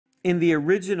in the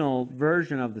original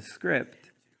version of the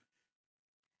script,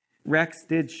 Rex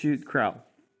did shoot Krell.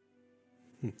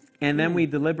 And then we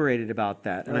deliberated about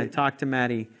that. And I talked to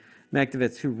Maddie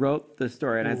Mektovitz, who wrote the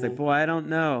story. And I was like, boy, I don't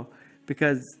know.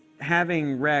 Because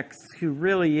having Rex, who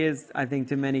really is, I think,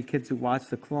 to many kids who watch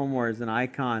the Clone Wars, an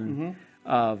icon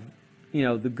of, you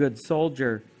know, the good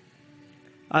soldier,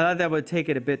 I thought that would take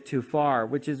it a bit too far,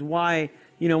 which is why,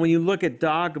 you know, when you look at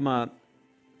Dogma,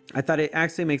 I thought it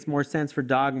actually makes more sense for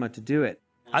Dogma to do it.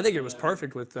 I think it was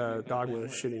perfect with Dogma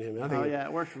shooting him. I think yeah,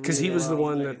 it worked because he was the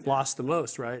one that lost the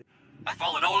most, right? I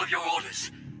followed all of your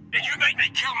orders, and you made me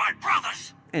kill my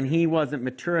brothers! And he wasn't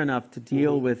mature enough to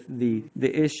deal with the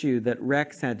issue that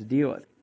Rex had to deal with.